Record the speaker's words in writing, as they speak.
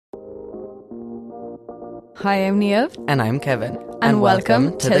Hi, I'm Niamh. And I'm Kevin. And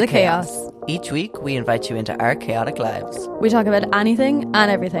welcome to the Chaos. Each week, we invite you into our chaotic lives. We talk about anything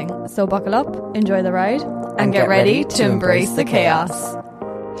and everything. So buckle up, enjoy the ride, and get ready to embrace the chaos.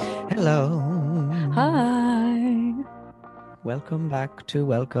 Hello. Hi. Welcome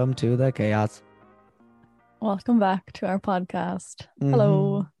to the chaos. Welcome back to our podcast.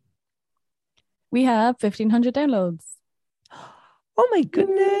 Hello. We have 1,500 downloads. Oh my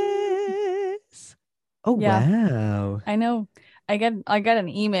goodness. Oh, Yeah. wow. I know. I get an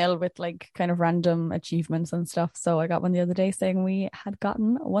email with like kind of random achievements and stuff. So I got one the other day saying we had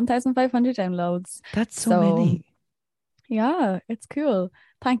gotten 1,500 downloads. That's so many. Yeah, it's cool.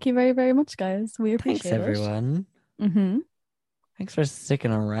 Thank you very, very much, guys. We appreciate Thanks, everyone. it. Thanks for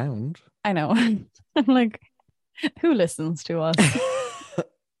sticking around. I know. I'm like, who listens to us?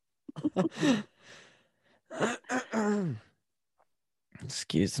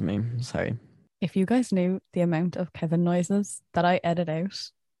 Excuse me. Sorry. If you guys knew the amount of Kevin noises that I edit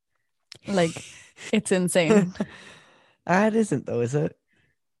out, like, it's insane. It isn't though, is it?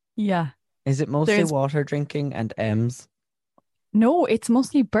 Yeah. Is it mostly water drinking and M's? No, it's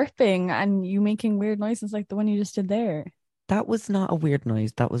mostly burping and you making weird noises like the one you just did there. That was not a weird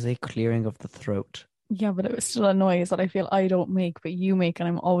noise. That was a clearing of the throat. Yeah, but it was still a noise that I feel I don't make, but you make, and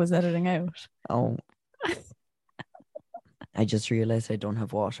I'm always editing out. Oh. I just realized I don't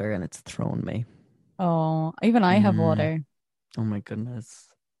have water and it's thrown me. Oh, even I have water. Oh my goodness.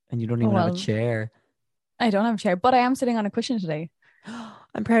 And you don't even have a chair. I don't have a chair, but I am sitting on a cushion today.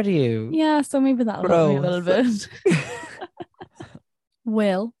 I'm proud of you. Yeah, so maybe that'll help me a little bit.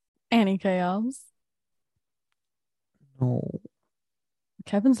 Well, any chaos? No.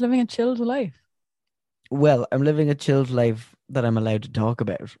 Kevin's living a chilled life. Well, I'm living a chilled life that I'm allowed to talk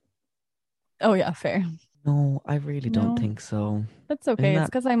about. Oh yeah, fair. No, I really don't think so. That's okay. It's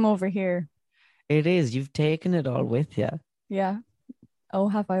because I'm over here. It is. You've taken it all with you. Yeah. Oh,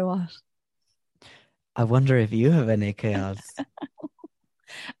 have I what? I wonder if you have any chaos.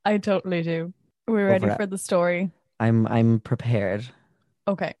 I totally do. We're ready for the story. I'm prepared.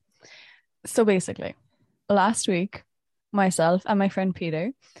 Okay. So basically, last week, myself and my friend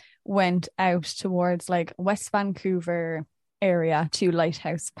Peter went out towards like West Vancouver area to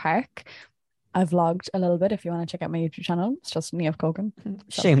Lighthouse Park. I've vlogged a little bit if you want to check out my YouTube channel. It's just Niamh Cogan.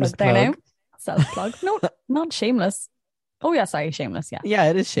 Shameless plug. Self-plug. No, not shameless. Oh yeah, sorry, shameless. Yeah. Yeah,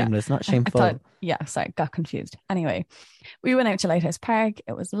 it is shameless, not shameful. Sorry, got confused. Anyway, we went out to Lighthouse Park.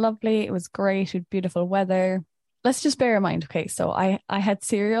 It was lovely. It was great with beautiful weather. Let's just bear in mind, okay, so I had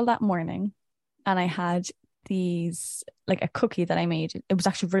cereal that morning and I had these like a cookie that I made. It was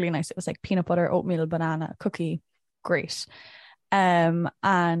actually really nice. It was like peanut butter, oatmeal, banana cookie. Great.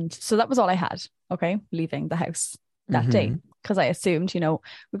 And so that was all I had, okay, leaving the house that day. Because I assumed, we'd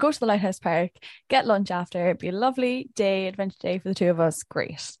go to the Lighthouse Park, get lunch after, it'd be a lovely day, adventure day for the two of us.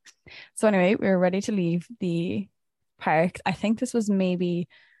 Great. So anyway, we were ready to leave the park. I think this was maybe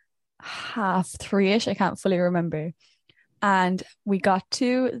 3:30ish. I can't fully remember. And we got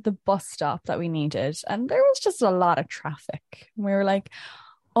to the bus stop that we needed, and there was just a lot of traffic. We were like,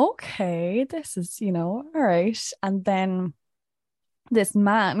 okay, this is, all right. And then this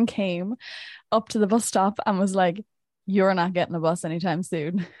man came up to the bus stop and was like, you're not getting a bus anytime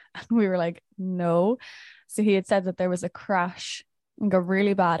soon. And we were like, no. So he had said that there was a crash, like a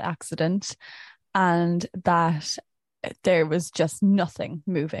really bad accident, and that there was just nothing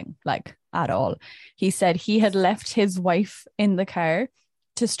moving, like at all. He said he had left his wife in the car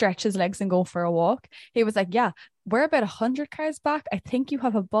to stretch his legs and go for a walk. He was like, yeah, we're about 100 cars back. I think you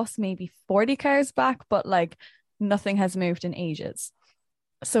have a bus maybe 40 cars back, but like nothing has moved in ages.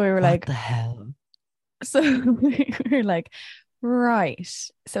 So we were like, what the hell? So we were like, right.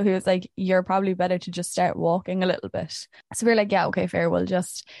 So he was like, you're probably better to just start walking a little bit. So we were like, yeah, okay, fair. We'll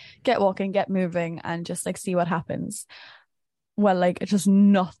just get walking, get moving, and just like see what happens. Well, like just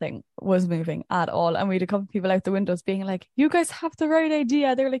nothing was moving at all. And we had a couple of people out the windows being like, you guys have the right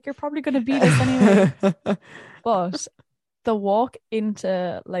idea. They're like, you're probably going to beat us anyway. But the walk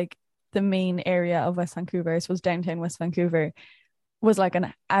into like the main area of West Vancouver, so was downtown West Vancouver, was like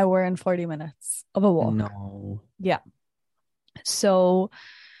an hour and 40 minutes of a walk. No. Yeah. So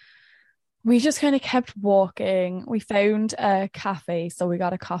we just kind of kept walking. We found a cafe, so we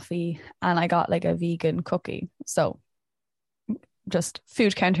got a coffee and I got like a vegan cookie. So just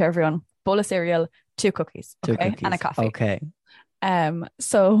food counter, everyone. Bowl of cereal, 2 cookies, okay? And a coffee. Okay.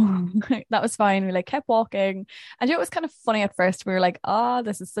 So that was fine. We like kept walking, and it was kind of funny at first. We were like,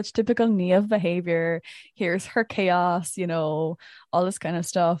 this is such typical Niamh behavior. Here's her chaos, all this kind of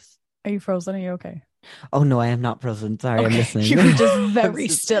stuff. Are you frozen? Are you okay? Oh no, I am not present. Sorry, I'm Okay, listening. you were just I'm very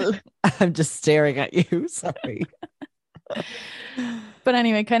just, still. I'm just staring at you. Sorry. But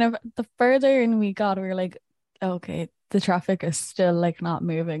anyway, kind of the further in we got, we were like, okay, the traffic is still like not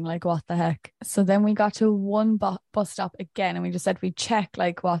moving. Like, what the heck? So then we got to one bus stop again, and we just said we'd check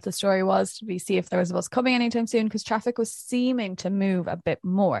like what the story was to see if there was a bus coming anytime soon because traffic was seeming to move a bit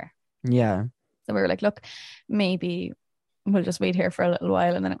more. Yeah. So we were like, look, maybe we'll just wait here for a little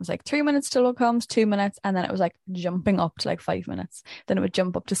while. And then it was like 3 minutes till it comes, 2 minutes. And then it was like jumping up to like 5 minutes. Then it would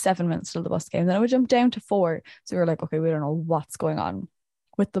jump up to 7 minutes till the bus came. Then it would jump down to 4. So we were like, okay, we don't know what's going on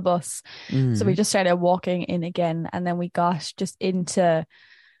with the bus. So we Mm. just started walking in again. And then we got just into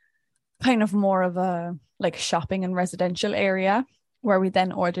kind of more of a like shopping and residential area where we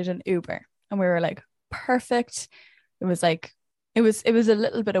then ordered an Uber. And we were like, perfect. It was like it was a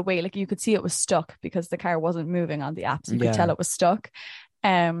little bit away. Like you could see it was stuck because the car wasn't moving on the app. So you could Yeah. tell it was stuck.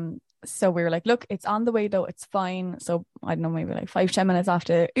 So we were like, look, it's on the way though, it's fine. So I don't know, maybe like 5-10 minutes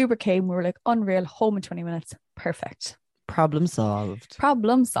after Uber came, we were like, unreal, home in 20 minutes. Perfect. Problem solved.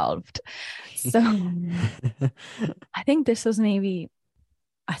 Problem solved. So I think this was maybe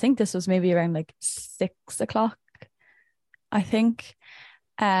around like 6 o'clock, I think.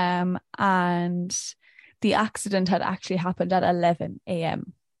 And the accident had actually happened at 11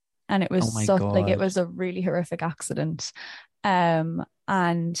 a.m. And it was Oh my such like it God. was a really horrific accident.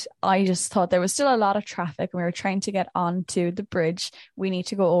 And I just thought there was still a lot of traffic and we were trying to get onto the bridge. We need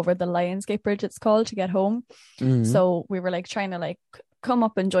to go over the Lionsgate Bridge, it's called, to get home. Mm. So we were like trying to like come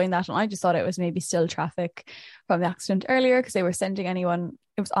up and join that. And I just thought it was maybe still traffic from the accident earlier because they were sending anyone,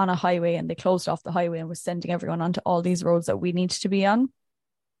 it was on a highway and they closed off the highway and was sending everyone onto all these roads that we needed to be on.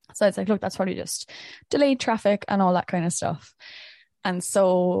 So it's like, look, that's probably just delayed traffic and all that kind of stuff. And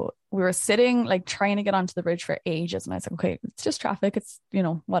so we were sitting, like trying to get onto the bridge for ages. And I was like, okay, it's just traffic. It's,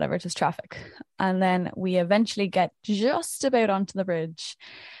 whatever, just traffic. And then we eventually get just about onto the bridge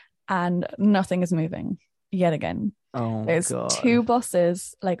and nothing is moving yet again. Oh There's God. two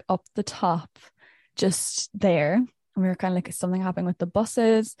buses like up the top, just there. And we were kind of like, is something happening with the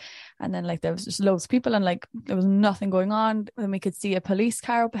buses? And then like there was just loads of people and like there was nothing going on. And we could see a police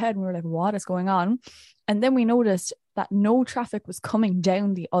car up ahead and we were like, what is going on? And then we noticed that no traffic was coming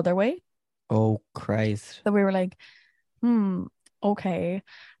down the other way. Oh Christ. So we were like, okay.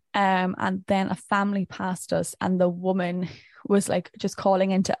 And then a family passed us and the woman was like just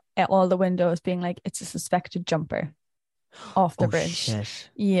calling into all the windows being like, it's a suspected jumper off the Oh bridge. shit.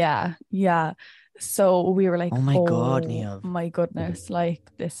 Yeah, yeah. So we were like, Oh my God, oh Neil. my goodness, like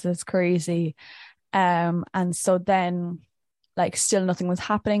this is crazy. And so then like still nothing was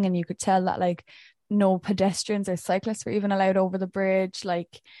happening, and you could tell that like no pedestrians or cyclists were even allowed over the bridge.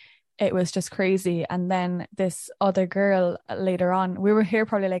 Like it was just crazy. And then this other girl later on, we were here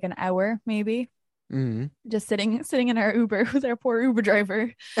probably like an hour, maybe, Mm. just sitting in our Uber with our poor Uber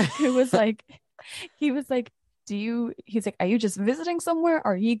driver, who was like, he was like, he's like, are you just visiting somewhere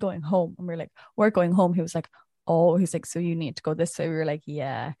or are you going home? And we're like, we're going home. He was like, oh, he's like, so you need to go this way. We were like,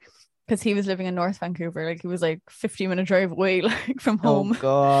 yeah. Because he was living in North Vancouver. Like he was like 15-minute drive away, like from Oh home.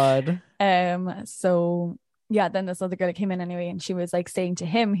 God. So yeah, then this other girl came in anyway, and she was like saying to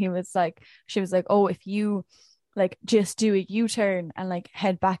him, she was like, oh, if you like just do a U-turn and like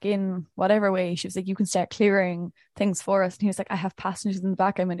head back in whatever way, she was like, you can start clearing things for us. And he was like, I have passengers in the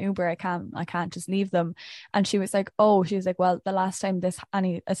back, I'm an Uber, I can't just leave them. And she was like, well, the last time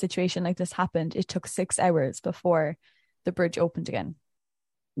a situation like this happened, it took 6 hours before the bridge opened again.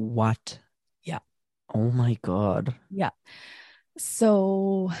 What? Yeah. Oh my God. Yeah.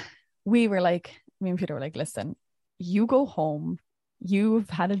 So we were like, me and Peter were like, listen, you go home. You've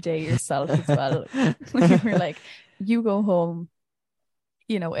had a day yourself as well. We were like, you go home,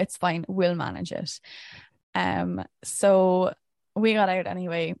 it's fine. We'll manage it. So we got out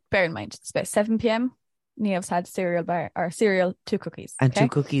anyway. Bear in mind, it's about 7 p.m. Neo's had cereal, 2 cookies. And two Okay.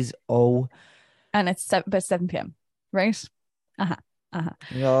 cookies. Oh. And it's about 7 p.m. Right? Uh-huh. Uh-huh.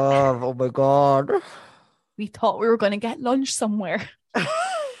 Oh my God. We thought we were going to get lunch somewhere.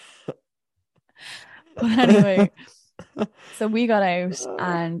 But anyway, so we got out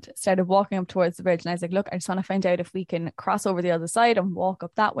and started walking up towards the bridge. And I was like, look, I just want to find out if we can cross over the other side and walk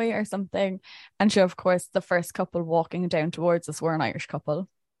up that way or something. And sure, of course, the first couple walking down towards us were an Irish couple.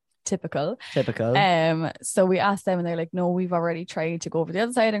 Typical. Typical. So we asked them and they're like, no, we've already tried to go over the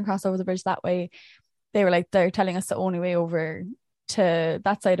other side and cross over the bridge that way. They were like, they're telling us the only way over to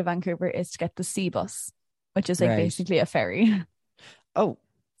that side of Vancouver is to get the sea bus, which is like Right. basically a ferry. Oh.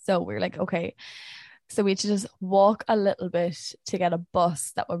 So we were like, okay. So we had to just walk a little bit to get a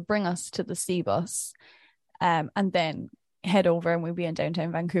bus that would bring us to the sea bus. And then head over and we'll be in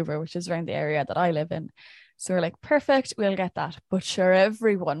downtown Vancouver, which is around the area that I live in. So we're like, perfect, we'll get that. But sure,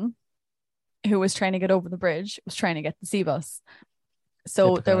 everyone who was trying to get over the bridge was trying to get the sea bus.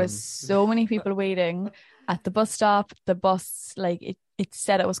 So there was Typical. so many people waiting at the bus stop. The bus, like it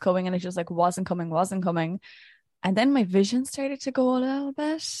said it was coming and it just like wasn't coming. And then my vision started to go a little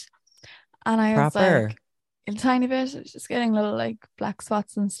bit. And I was Proper. like, a tiny bit, it's just getting little like black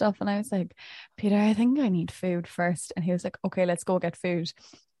spots and stuff. And I was like, Peter, I think I need food first. And he was like, okay, let's go get food.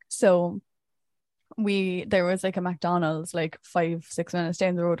 So there was like a McDonald's like 5-6 minutes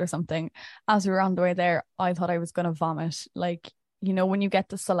down the road or something. As we were on the way there, I thought I was gonna vomit. Like, you know, when you get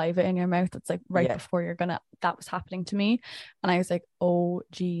the saliva in your mouth, it's like right Yeah. before that was happening to me. And I was like, oh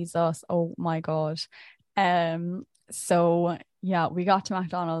Jesus, oh my God. So yeah, we got to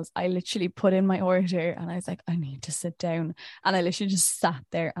McDonald's. I literally put in my order and I was like, I need to sit down. And I literally just sat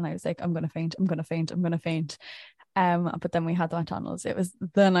there and I was like, I'm gonna faint. But then we had the McDonald's. It was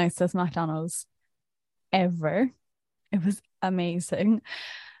the nicest McDonald's ever. It was amazing.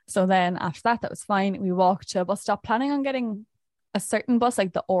 So then after that was fine. We walked to a bus stop, planning on getting a certain bus,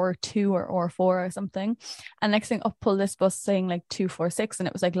 like the R2 or R4 or something. And next thing up, pulled this bus saying like 246, and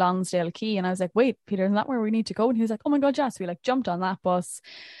it was like Lonsdale Quay. And I was like, wait, Peter, isn't that where we need to go? And he was like, oh my God, yes. We like jumped on that bus,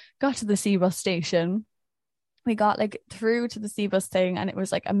 got to the sea bus station. We got like through to the sea bus thing, and it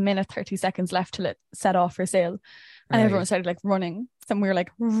was like a minute 30 seconds left till it set off for sale. And everyone Right. started like running. So we were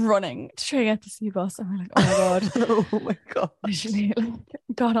like running to try to get the sea bus. And we're like, oh my God. Oh my God. Literally like,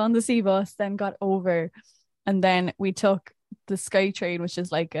 got on the sea bus, then got over. And then we took the SkyTrain, which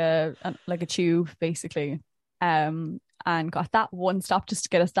is like a tube basically. And got that one stop just to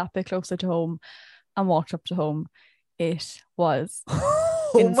get us that bit closer to home, and walked up to home. It was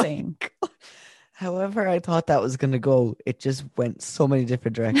Oh insane. my God. However, I thought that was going to go, it just went so many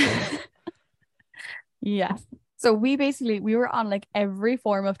different directions. Yeah. So we were on like every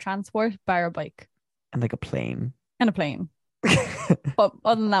form of transport bar a bike And like a plane. and a plane. But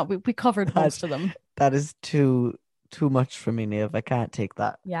other than that, we covered most of them. That is too much for me, Niamh. I can't take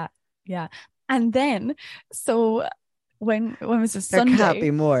that. Yeah. Yeah. And then, so when was it, There Sunday? can't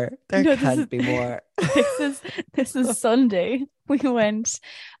be more. There No, can't be more. this is Sunday. We went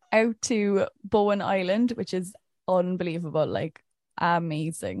out to Bowen Island, which is unbelievable, like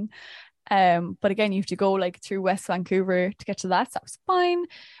amazing. But again, you have to go like through West Vancouver to get to that. So that was fine.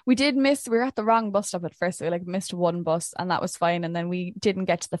 We were at the wrong bus stop at first. So we like missed one bus, and that was fine. And then we didn't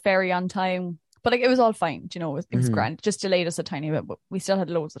get to the ferry on time. But like it was all fine, you know, it was Mhm. grand. It just delayed us a tiny bit, but we still had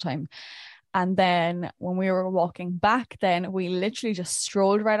loads of time. And then when we were walking back, then we literally just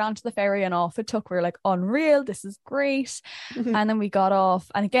strolled right onto the ferry and off it took. We were like, unreal, this is great. And then we got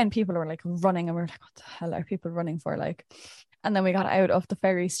off, and again, people were like running, and we were like, what the hell are people running for? Like, and then we got out of the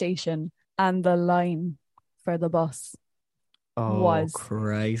ferry station, and the line for the bus Oh, was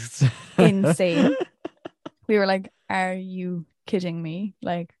Christ. insane. We were like, are you kidding me?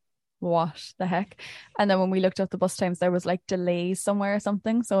 Like, what the heck? And then when we looked up the bus times, there was like delays somewhere or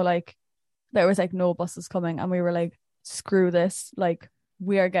something. So like there was like no buses coming, and we were like, screw this, like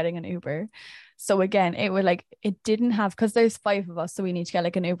we are getting an Uber. So again, it didn't have, because there's 5 of us, so we need to get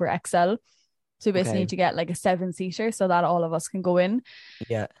like an Uber XL. So we basically Okay. need to get like a 7-seater so that all of us can go in.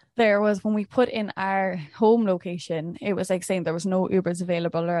 Yeah. There was, when we put in our home location, it was like saying there was no Ubers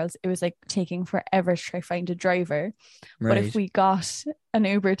available, or else it was like taking forever to try find a driver. But if Right. we got an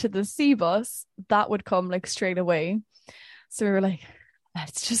Uber to the sea bus, that would come like straight away. So we were like,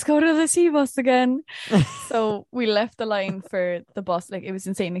 let's just go to the sea bus again. So we left the line for the bus. Like it was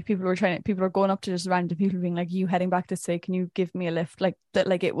insane. Like people were going up to just random people being like, you heading back this way, can you give me a lift? Like that,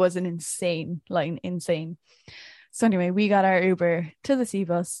 like it was an insane line, insane. So anyway, we got our Uber to the sea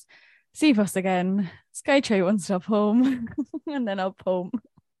bus again, SkyTrain one stop home, and then up home.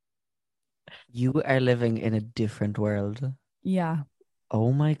 You are living in a different world. Yeah.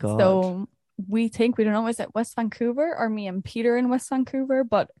 Oh my God. So we don't know, is it West Vancouver or me and Peter in West Vancouver?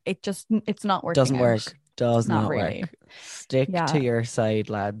 But it's not working. Doesn't work. out. Does Not not really. work. Stick Yeah. to your side,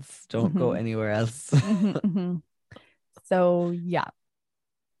 lads. Don't go Mhm. anywhere else. Mhm. So yeah,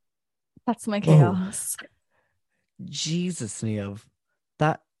 that's my chaos. Jesus, Niamh.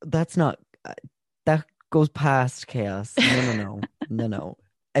 That's not that goes past chaos. No.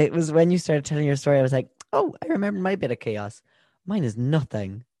 It was when you started telling your story, I was like, oh, I remember my bit of chaos. Mine is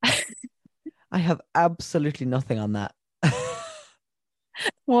nothing. I have absolutely nothing on that.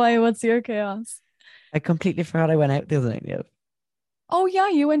 Why? What's your chaos? I completely forgot I went out the other night, Niamh. Oh yeah,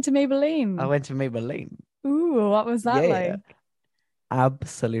 you went to Maybelline. I went to Maple Lane. Ooh, what was that Yeah. like?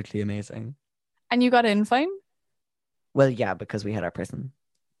 Absolutely amazing. And you got in fine? Well, yeah, because we had our person.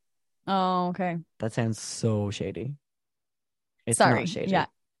 Oh, okay. That sounds so shady. It's Sorry. not shady. Yeah.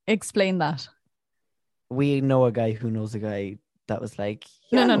 Explain that. We know a guy who knows a guy that was like,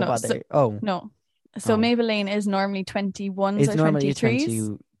 No, yeah, no, no no. bother. Oh, No. So oh. Maybelline is normally 21s It's or normally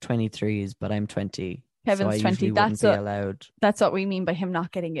 23s. 23s, but I'm 20. So I Kevin's 20. usually wouldn't be allowed. That's what we mean by him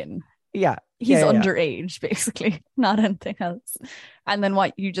not getting in. Yeah. He's yeah. underage, basically, not anything else. And then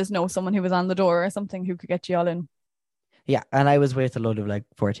what? You just know someone who was on the door or something who could get you all in. Yeah. And I was with a load of like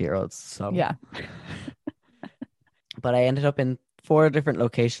 40-year-olds. So Yeah. But I ended up in 4 different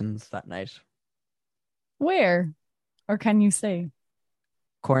locations that night. Where? Or can you say?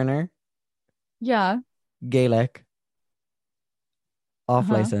 Corner, Yeah. Gaelic, off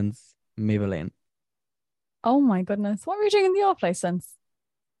Uh-huh. license, Maybelline. Oh my goodness. What were you doing in the off license?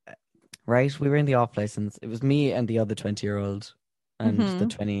 Right? We were in the off license. It was me and the other 20-year-old and the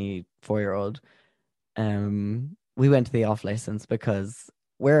 24-year-old. We went to the off license because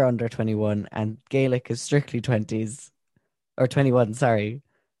we're under 21 and Gaelic is strictly 20s or 21, sorry.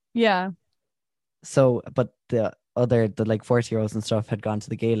 Yeah. So, but the like 40-year-olds and stuff had gone to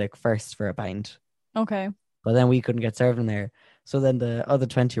the Gaelic first for a pint. Okay. But then we couldn't get served in there. So then the other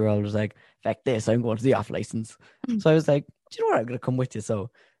 20-year-old was like, "Fuck this, I'm going to the off license." So I was like, "Do you know what? I'm going to come with you."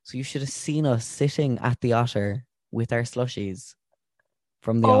 So you should have seen us sitting at the Otter with our slushies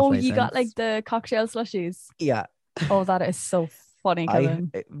from the off license. You got like the cocktail slushies. Yeah. Oh, that is so funny,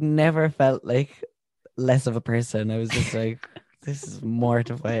 Kevin. I never felt like less of a person. I was just like, this is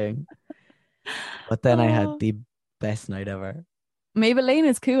mortifying. But then I had the best night ever. Maybelline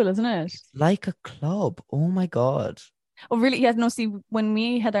is cool, isn't it? Like a club. Oh my God. Oh, really? Yeah, no, see, when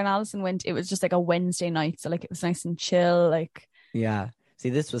me, Heather and Alison went, it was just like a Wednesday night. So like it was nice and chill. Like, yeah. See,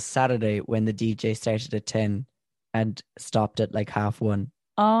 this was Saturday when the DJ started at 10 and stopped at like 1:30.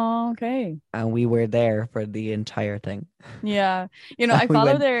 oh, okay. And we were there for the entire thing. Yeah. You know, I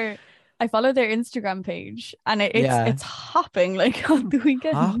follow their Instagram page and it's hopping like on the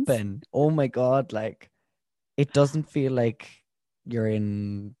weekends. Hopping. Oh my God. Like, it doesn't feel like you're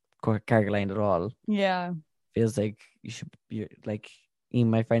in Carrigaline at all. Yeah. Feels like you're like,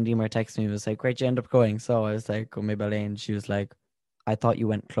 my friend Emer texted me, was like, "Where'd you end up going?" So I was like, "Oh, Maybelline." She was like, "I thought you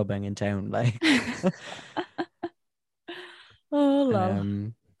went clubbing in town." Like, oh,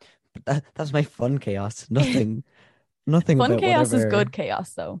 lol. But that's my fun chaos. Nothing Fun about chaos whatever. is good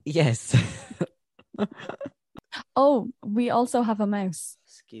chaos, though. Yes. Oh, we also have a mouse.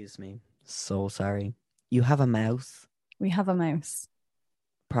 Excuse me. So sorry. You have a mouse? We have a mouse.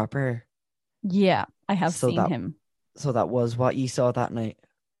 Proper. Yeah, I have seen him. So that was what you saw that night?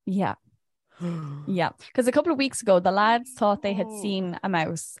 Yeah. Yeah, because a couple of weeks ago, the lads thought they had seen a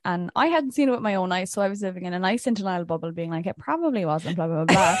mouse and I hadn't seen it with my own eyes. So I was living in a nice denial bubble being like, it probably wasn't, blah, blah,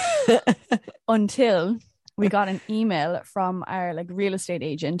 blah. Until we got an email from our like real estate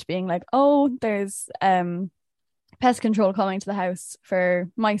agent being like, oh, there's pest control coming to the house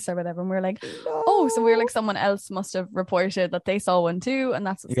for mice or whatever. And we were like, no. Oh, so we were like, someone else must have reported that they saw one too. And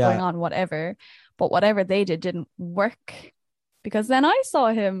that's what's going on, whatever. But whatever they did didn't work because then I saw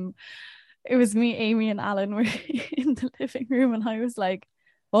him. It was me, Amy, and Alan were in the living room, and I was like,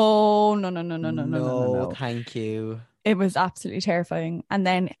 "Oh no, thank you." It was absolutely terrifying. And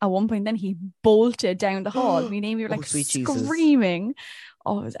then at one point, then he bolted down the hall. Me and Amy were like screaming. Jesus.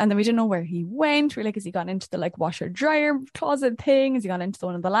 Oh, and then we didn't know where he went. We were like, has he gone into the like washer dryer closet thing? Has he gone into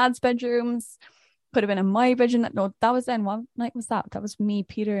one of the lads' bedrooms? Could have been in my bedroom. No, that was then. What night was that? That was me,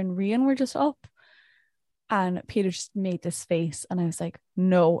 Peter, and Rian were just up. And Peter just made this face, and I was like,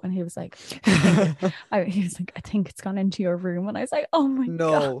 "No," and he was like, "I think it's gone into your room," and I was like, "Oh my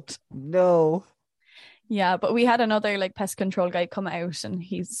God, no." Yeah, but we had another like pest control guy come out, and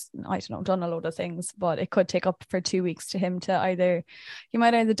he's I don't know done a load of things, but it could take up for 2 weeks to him to he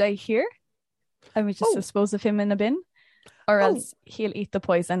might either die here, and we just dispose of him in a bin, or else he'll eat the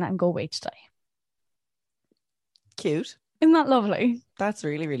poison and go away to die. Cute. Isn't that lovely? That's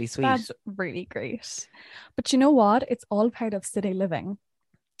really, really sweet. That's really great. But you know what? It's all part of city living.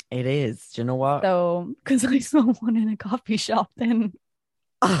 It is. Do you know what? So, because I saw one in a coffee shop then.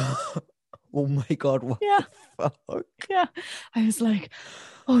 Oh my God. What the fuck? Yeah. I was like,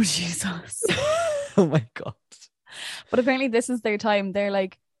 oh, Jesus. Oh my God. But apparently this is their time. They're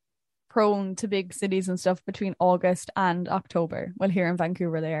like prone to big cities and stuff between August and October. Well, here in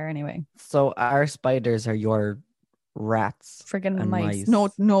Vancouver they are anyway. So our spiders are your rats. Friggin' mice.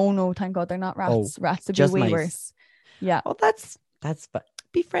 No, thank God they're not rats. Rats would be way worse. Yeah. Oh, that's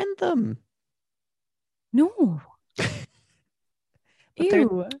befriend them. No.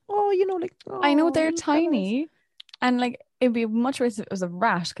 Ew. Oh, you know, like I know they're tiny, and like it'd be much worse if it was a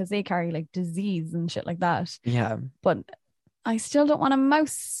rat because they carry like disease and shit like that. Yeah. But I still don't want a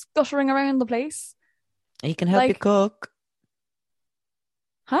mouse scuttering around the place. He can help you cook.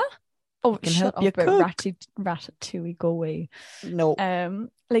 Huh? Oh, Can shut help you up, but cook. Ratatouille, go away. No.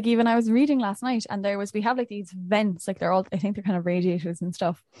 Like even I was reading last night, and we have like these vents, like they're all, I think they're kind of radiators and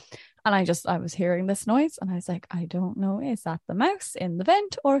stuff. And I was hearing this noise, and I was like, I don't know, is that the mouse in the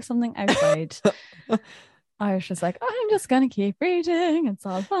vent or something outside? I was just like, I'm just gonna keep reading, it's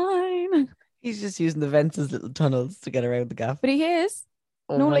all fine. He's just using the vents as little tunnels to get around the gap. But he is.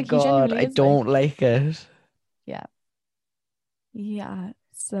 Oh No, my like he God, genuinely I is like, don't like it. yeah. Yeah.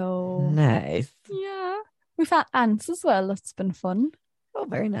 So Nice. yeah. We've had ants as well. That's been fun. Oh,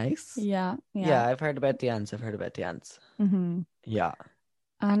 very nice. Yeah. Yeah, Yeah. I've heard about the ants. I've heard about the ants. hmm Yeah.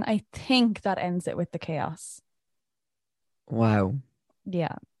 And I think that ends it with the chaos. Wow.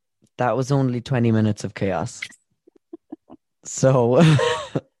 Yeah. That was only 20 minutes of chaos. So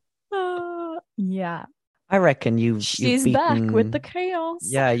Yeah. I reckon you've She's beaten, back with the chaos.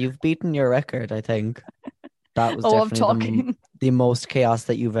 yeah, you've beaten your record, I think. That was Oh, I'm definitely talking. the most chaos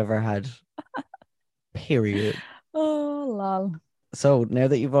that you've ever had. Period. Oh, lol. So now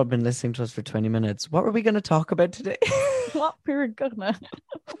that you've all been listening to us for 20 minutes, what were we going to talk about today? What we were gonna.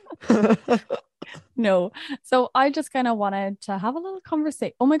 No. So I just kind of wanted to have a little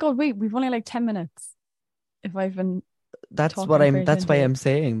conversation. Oh my God, wait, we've only like 10 minutes. If I've been That's talking what for that's why 20. I'm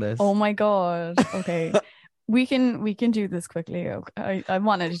saying this. Oh my God. Okay. We can do this quickly. I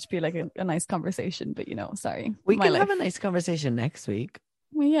wanted it to be like a nice conversation, but sorry. We My can life. have a nice conversation next week.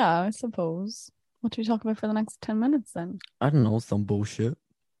 Well, yeah, I suppose. What do we talk about for the next 10 minutes then? I don't know, some bullshit.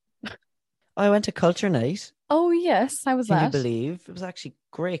 I went to Culture Night. Oh, yes. How was Can you that? believe? It was actually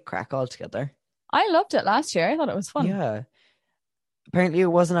great crack altogether. I loved it last year. I thought it was fun. Yeah. Apparently it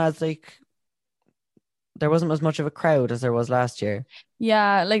wasn't as there wasn't as much of a crowd as there was last year.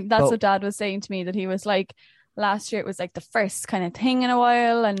 Yeah, like that's But what Dad was saying to me, that he was like, last year it was like the first kind of thing in a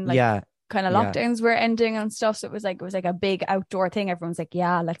while, and like yeah, kind of yeah. lockdowns were ending and stuff. So it was like a big outdoor thing. Everyone's like,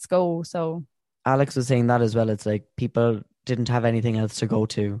 yeah, let's go. So Alex was saying that as well. It's like people didn't have anything else to go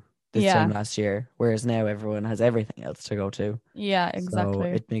to this yeah, time last year, whereas now everyone has everything else to go to. yeah, So exactly.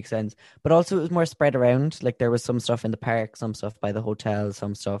 it makes sense. But also it was more spread around. Like there was some stuff in the park, some stuff by the hotel,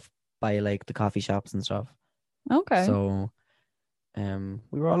 some stuff by like the coffee shops and stuff. Okay. So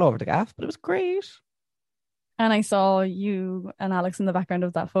we were all over the gaff, but it was great. And I saw you and Alex in the background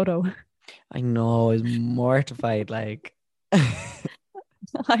of that photo. I know, I was mortified, like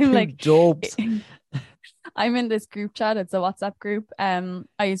I'm like dopes. I'm in this group chat. It's a WhatsApp group. I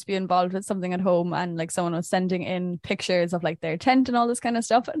used to be involved with something at home, and like someone was sending in pictures of like their tent and all this kind of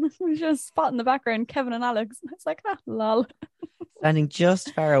stuff, and we just spot in the background Kevin and Alex. And it's like, lol. Standing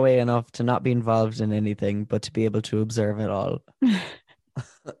just far away enough to not be involved in anything, but to be able to observe it all.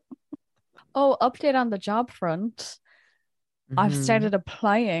 Oh, update on the job front. I've started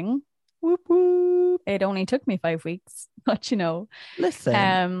applying. Whoop whoop. It only took me 5 weeks, but Listen.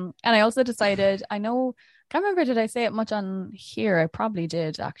 And I also decided, can't remember, did I say it much on here? I probably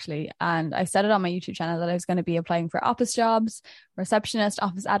did actually. And I said it on my YouTube channel that I was going to be applying for office jobs, receptionist,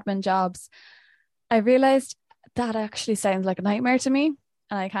 office admin jobs. I realized that actually sounds like a nightmare to me.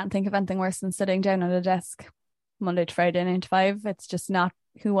 And I can't think of anything worse than sitting down at a desk Monday to Friday, 9 to 5. It's just not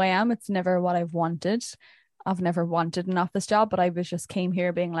who I am. It's never what I've wanted. I've never wanted an office job, but I just came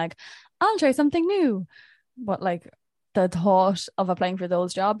here being like, I'll try something new. But like the thought of applying for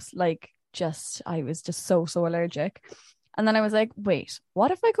those jobs, I was just so allergic. And then I was like, wait,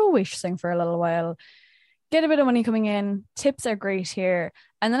 what if I go waitressing for a little while, get a bit of money coming in, tips are great here.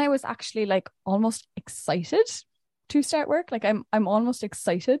 And then I was actually like almost excited to start work. Like I'm almost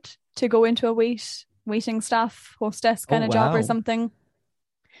excited to go into a waiting staff hostess kind of job or something.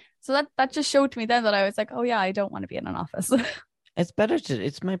 So that just showed me then that I was like, oh yeah, I don't want to be in an office. It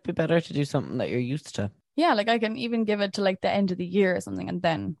might be better to do something that you're used to. Yeah, like I can even give it to like the end of the year or something, and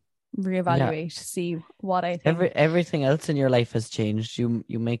then reevaluate, see what I think. Everything else in your life has changed. You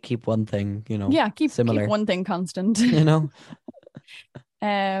may keep one thing, Yeah, keep similar. Keep one thing constant.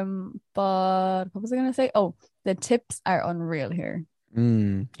 But what was I gonna say? Oh, the tips are unreal here.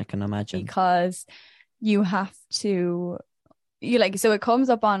 I can imagine. Because you have to, so it comes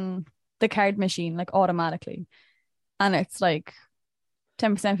up on the card machine like automatically, and it's like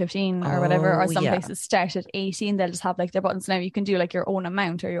 10%, 15 or whatever, or some places start at 18. They'll just have like their buttons. Now you can do like your own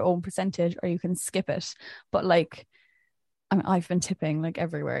amount or your own percentage, or you can skip it. But like, I've been tipping like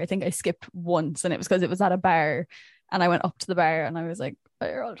everywhere. I think I skipped once, and it was because it was at a bar, and I went up to the bar and I was like,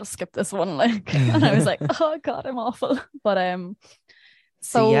 I'll just skip this one. Like, and I was like, oh God, I'm awful. But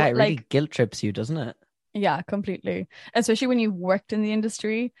so yeah, it really guilt trips you, doesn't it? Yeah, completely. Especially when you've worked in the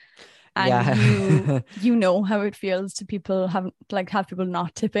industry. And you know how it feels to people have people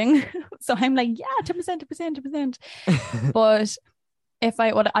not tipping. So I'm like, yeah, 10%. But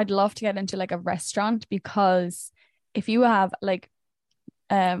I'd love to get into like a restaurant, because if you have like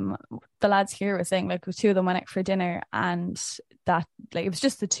the lads here were saying like the two of them went out for dinner, and that like it was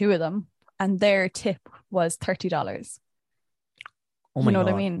just the two of them, and their tip was $30. Oh You my know what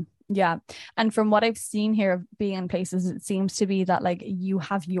I God. mean? Yeah. And from what I've seen here of being in places, it seems to be that like you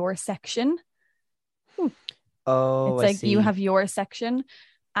have your section. Oh, It's I like you see. have your section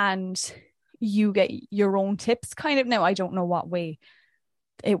and you get your own tips kind of. Now, I don't know what way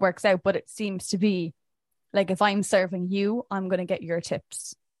it works out, but it seems to be like if I'm serving you, I'm going to get your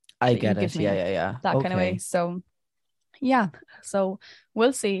tips I that you get give it. Yeah, me, yeah, yeah. that kind of way. Okay. So, yeah. So,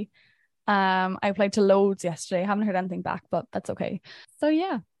 we'll see. I applied to loads yesterday. I haven't heard anything back, but that's okay. So,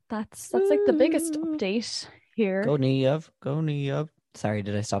 yeah, that's like the biggest Woo. update here. Go Neve. Go Neve. Sorry,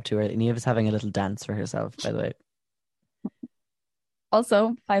 did I stop too early? Neve is having a little dance for herself, by the way.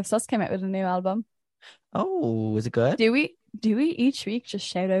 Also, Five Sus came out with a new album. Oh, is it good? Do we each week just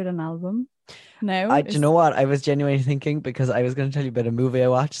shout out an album? No, Do you know what? I was genuinely thinking, because I was going to tell you about a movie I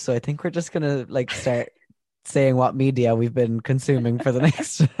watched, so I think we're just going to like start saying what media we've been consuming for the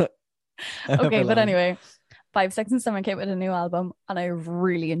next however okay, but long. anyway, 5 Seconds Summer came with a new album and I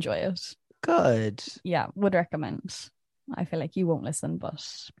really enjoy it. Good. Yeah, would recommend. I feel like you won't listen, but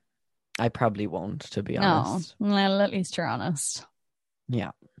I probably won't, to be no, honest. well, at least you're honest.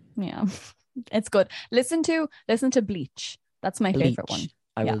 Yeah. Yeah, it's good. Listen to Bleach. That's my favorite one. Bleach.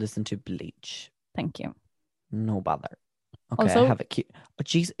 I Yeah, will listen to Bleach. thank you. No bother. Okay, I Also, have it. Oh,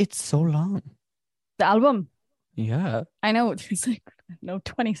 jeez, it's so long. the album. Yeah. I know it's like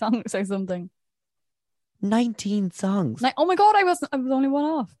 20 songs or something. 19 songs. Like, oh my God, I was only one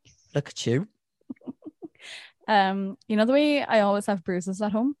off. Look at you. You know the way I always have bruises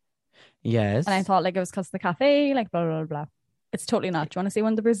at home? Yes. And I thought like it was because of the cafe, like blah, blah, blah, blah. It's totally not. Do you want to see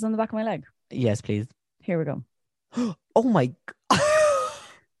one of the bruises on the back of my leg? Yes, please. Here we go. Oh my.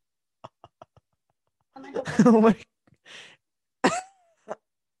 Oh my.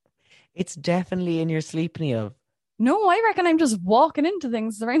 It's definitely in your sleep, Neil. No, I reckon I'm just walking into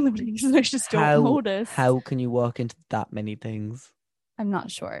things around the place and I just don't notice. How can you walk into that many things? I'm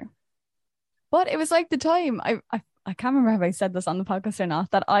not sure. But it was like the time I can't remember if I said this on the podcast or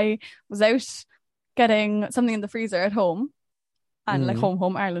not, that I was out getting something in the freezer at home, and like Mm.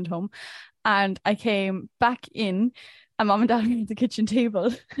 home, Ireland home. And I came back in and mom and dad were at the kitchen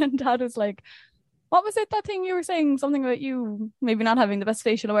table and dad was like, what was it, that thing you were saying? Something about you maybe not having the best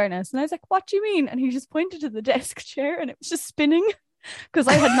facial awareness. And I was like, what do you mean? And he just pointed to the desk chair and it was just spinning because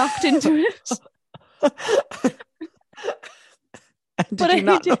I had knocked into it. Did But you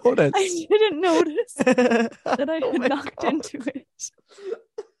not notice? I didn't notice that I Oh had my knocked God. into it.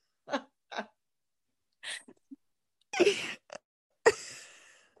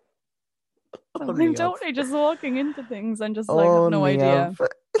 Oh, So I'm Neil. totally just walking into things and just like Oh, have no idea.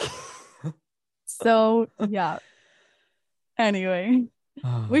 Neil. So yeah. Anyway,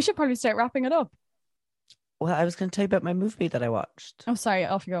 we Oh. should probably start wrapping it up. Well, I was going to tell you about my movie that I watched. Oh, sorry,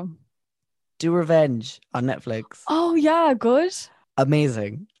 off you go. Do Revenge on Netflix. Oh yeah, good.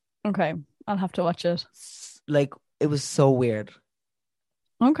 Amazing. Okay, I'll have to watch it. Like, it was so weird.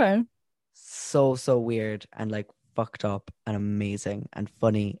 Okay. So weird and like fucked up and amazing and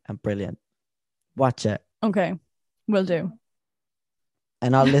funny and brilliant. Watch it. Okay, will do.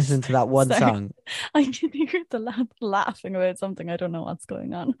 And I'll listen to that one Sorry. song. I can hear the lad laughing about something. I don't know what's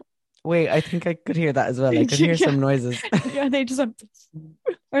going on. Wait, I think I could hear that as well. I could hear Yeah. some noises. Yeah, they just went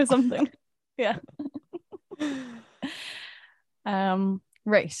or something. Yeah.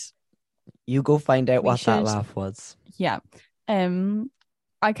 Right. You go find out We what that should- laugh was. Yeah.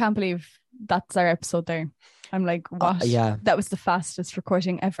 I can't believe that's our episode there. I'm like, what? Yeah. That was the fastest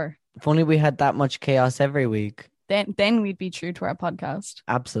recording ever. If only we had that much chaos every week. Then we'd be true to our podcast.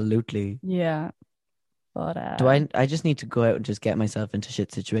 Absolutely. Yeah. But Do I just need to go out and just get myself into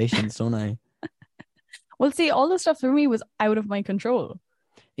shit situations, don't I? well, see, all the stuff for me was out of my control.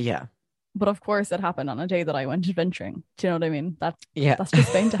 Yeah. But of course it happened on a day that I went adventuring. Do you know what I mean? That's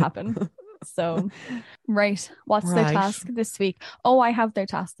just bound to happen. So, right. What's their Right. task this week? Oh, I have their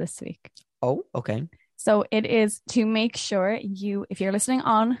task this week. Oh, okay. So it is to make sure if you're listening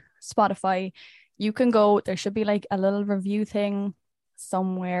on Spotify, you can go, there should be like a little review thing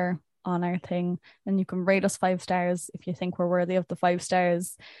somewhere on our thing, and you can rate us 5 stars if you think we're worthy of the 5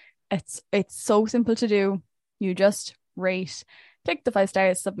 stars. It's so simple to do. You just rate, click the 5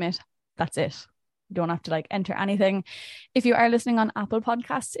 stars, submit. That's it. You don't have to like enter anything. If you are listening on Apple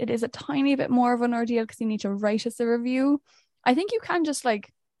Podcasts, it is a tiny bit more of an ordeal because you need to write us a review. I think you can just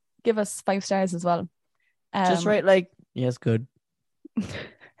like give us 5 stars as well. Just write like, yes, good.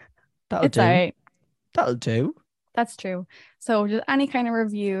 That'll It's do. all right. That'll do. That's true. So just any kind of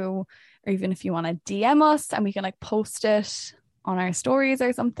review, or even if you want to DM us and we can like post it on our stories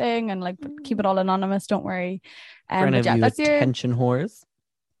or something and like keep it all anonymous, don't worry. For any But of yeah, you that's your attention whores,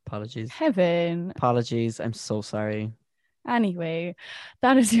 apologies. heaven. Apologies. I'm so sorry. Anyway,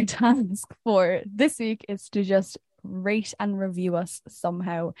 that is your task for this week is to just rate and review us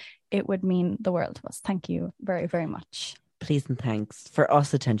somehow. It would mean the world to us. Thank you very, very much. Please and thanks for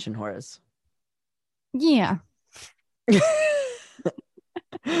us attention whores. Yeah,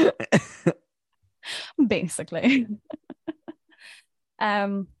 basically.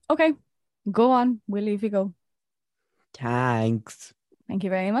 Okay, go on. We'll leave you go. Thanks. Thank you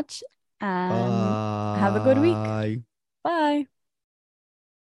very much and have a good week. Bye. Bye.